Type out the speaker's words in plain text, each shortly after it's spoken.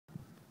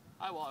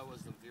Hi, Walleye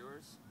Wisdom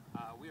viewers.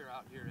 We are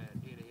out here at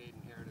Hayden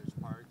Heritage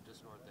Park,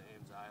 just north of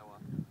Ames, Iowa,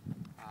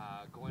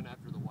 going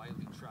after the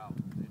Walleye trout.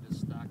 They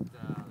just stocked the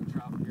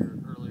trout here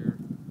earlier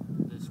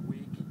this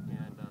week,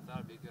 and thought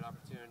it'd be a good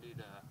opportunity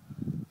to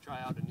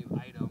try out a new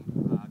item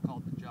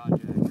called the jaw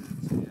jacker.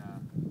 It's a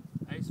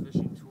ice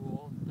fishing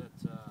tool that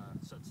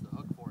sets the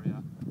hook for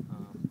you.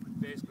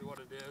 Basically, what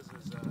it is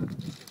as you can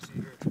see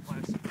here, it's a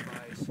plastic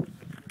device.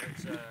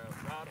 It's a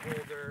rod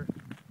holder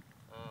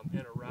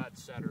and a rod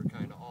setter,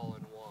 kind of all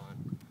in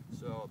one.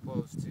 So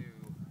opposed to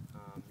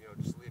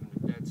just leaving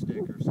a dead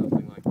stick or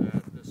something like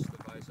that, this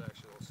device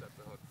actually will set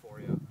the hook for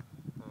you.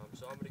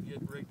 So I'm going to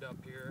get rigged up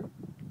here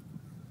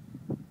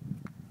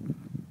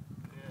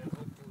and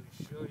hopefully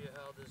show you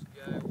how this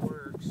guy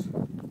works.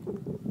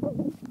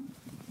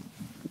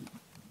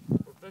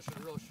 We're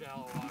fishing real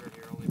shallow water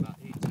here, only about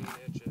 18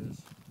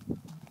 inches.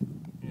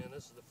 And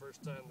this is the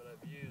first time that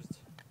I've used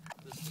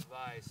this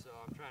device, so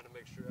I'm trying to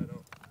make sure I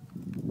don't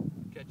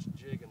catch a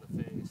jig in the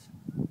face.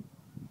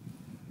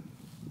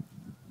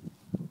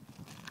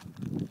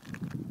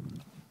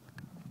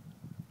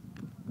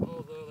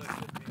 Although that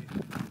could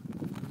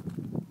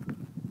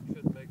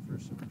make for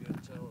some good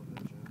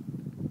television.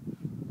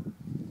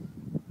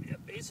 Yeah,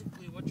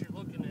 basically what you're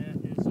looking at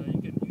is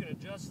you can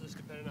adjust this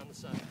depending on the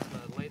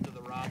length of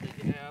the rod that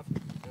you have,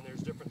 and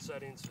there's different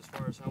settings as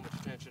far as how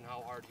much tension,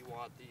 how hard you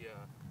want the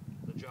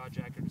jaw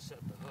jacker to set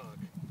the hook.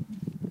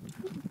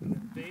 And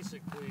then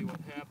basically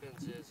what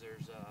happens is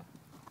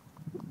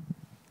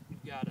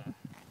you've got a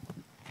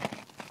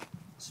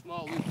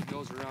small loop that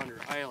goes around your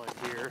eyelet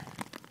here,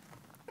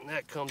 and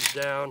that comes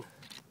down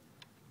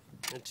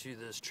into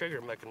this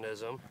trigger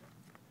mechanism.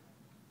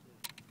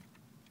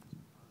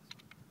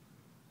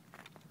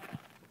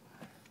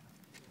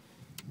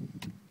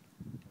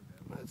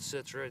 That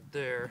sits right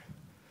there,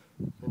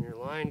 and your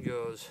line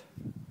goes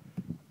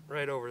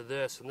right over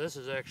this, and this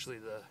is actually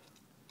the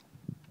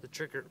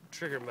trigger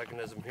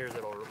mechanism here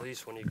that'll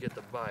release when you get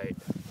the bite.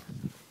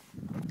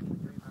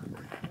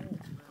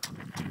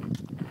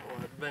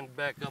 I'll bend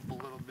back up a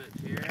little bit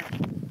here.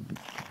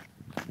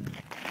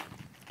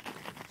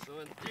 So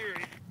in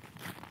theory,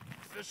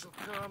 the fish will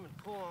come and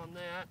pull on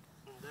that,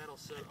 and that'll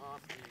set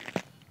off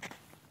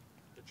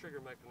the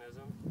trigger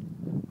mechanism,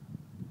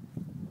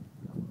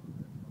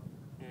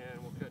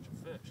 and we'll catch a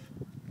fish.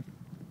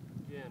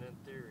 Again, in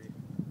theory.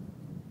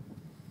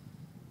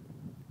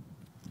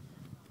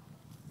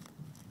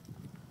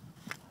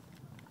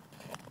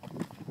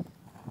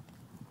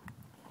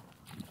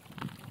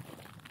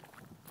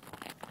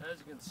 As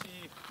you can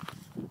see,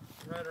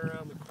 right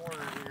around the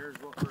corner here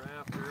is what we're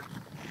after.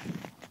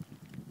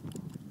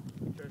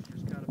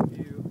 There's got a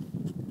few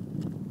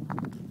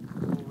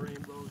little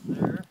rainbows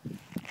there.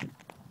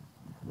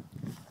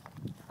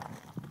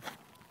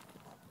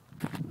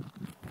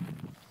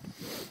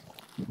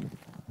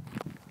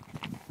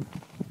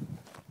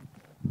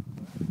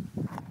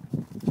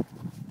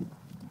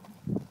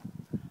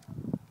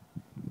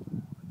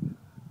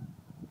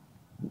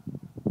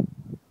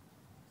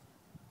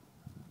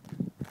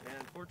 And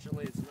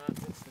unfortunately, it's not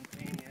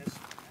instantaneous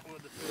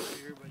with the fish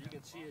here, but you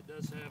can see it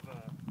does have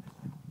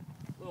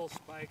little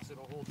spikes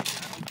that'll hold you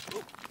down.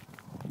 Oop.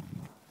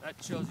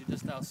 That shows you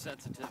just how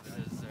sensitive it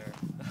is there.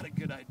 Not a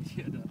good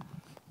idea to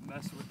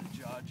mess with the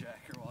jaw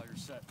jacker while you're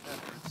set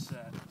after it's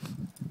set.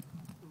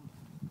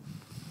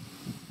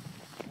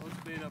 Let's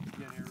bait up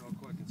again here real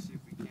quick and see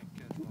if we can't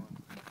catch one.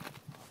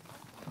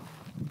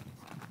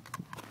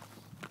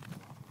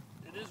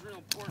 It is real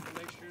important to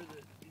make sure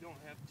that you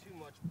don't have too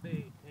much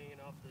bait hanging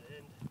off the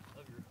end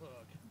of your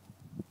hook,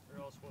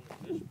 or else when the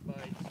fish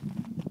bites,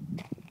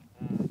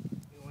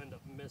 you'll end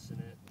up missing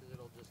it because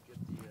it'll just get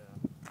the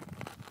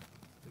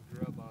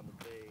grub on the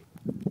bait.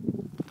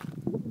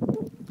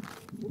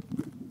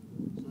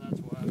 So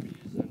that's why I'm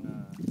using,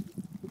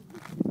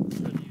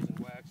 instead of using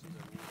waxes,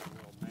 I'm using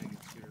little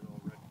maggots here,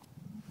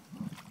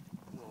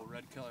 little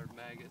red colored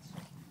maggots.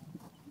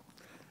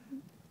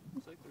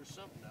 Looks like there's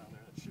something down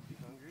there that should be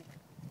hungry.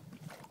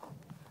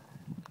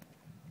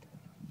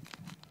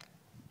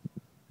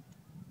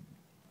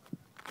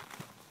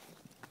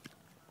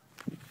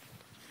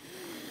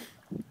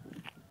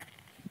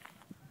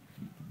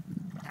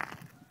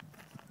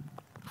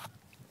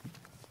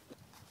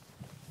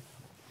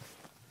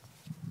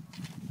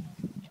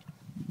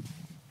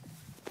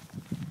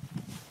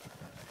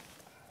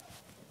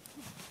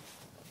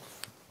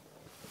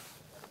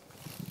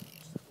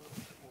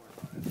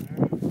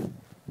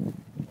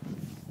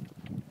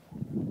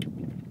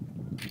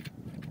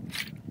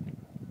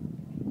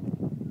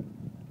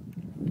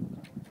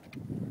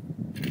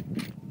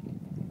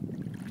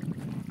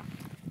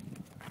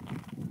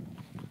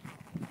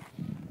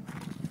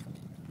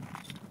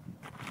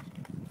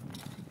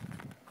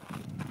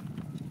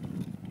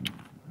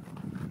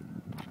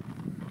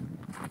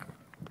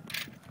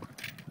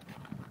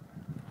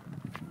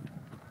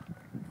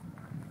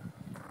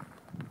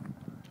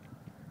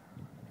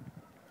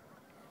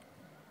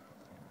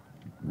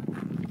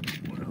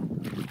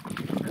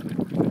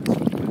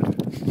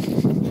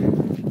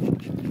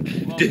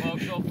 Well,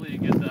 folks, hopefully you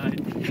get the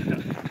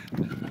idea.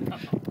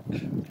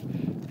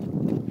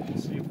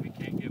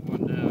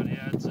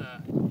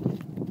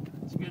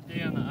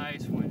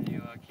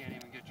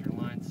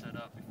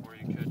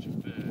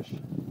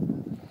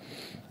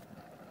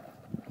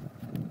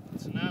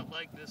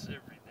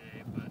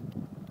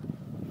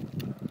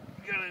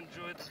 gotta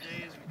enjoy the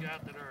days we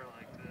got that are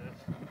like this.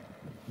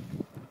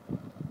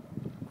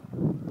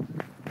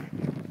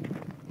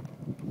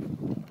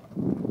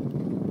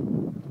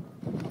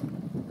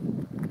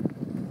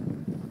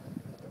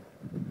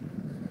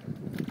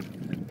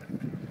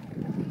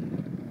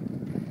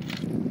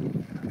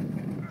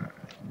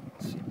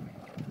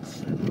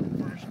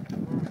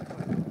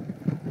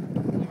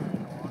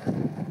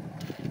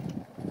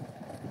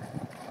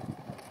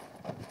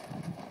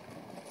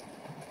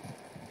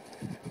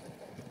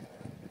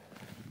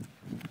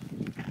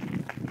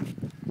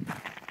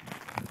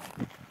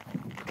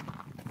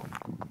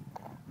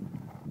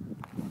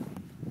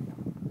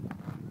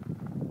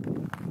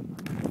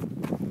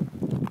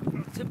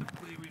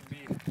 Typically we'd be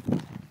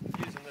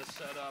using this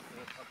setup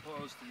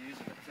opposed to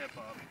using a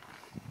tip-up,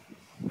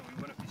 but we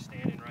wouldn't be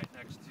standing right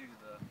next to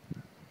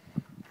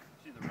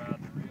the rod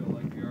and the reel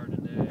like we are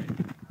today.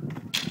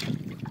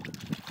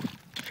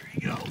 There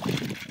you go,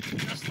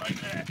 just like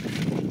that.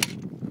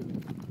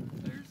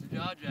 There's the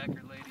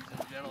jawjacker, ladies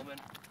and gentlemen.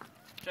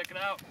 Check it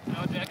out,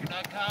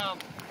 jawjacker.com.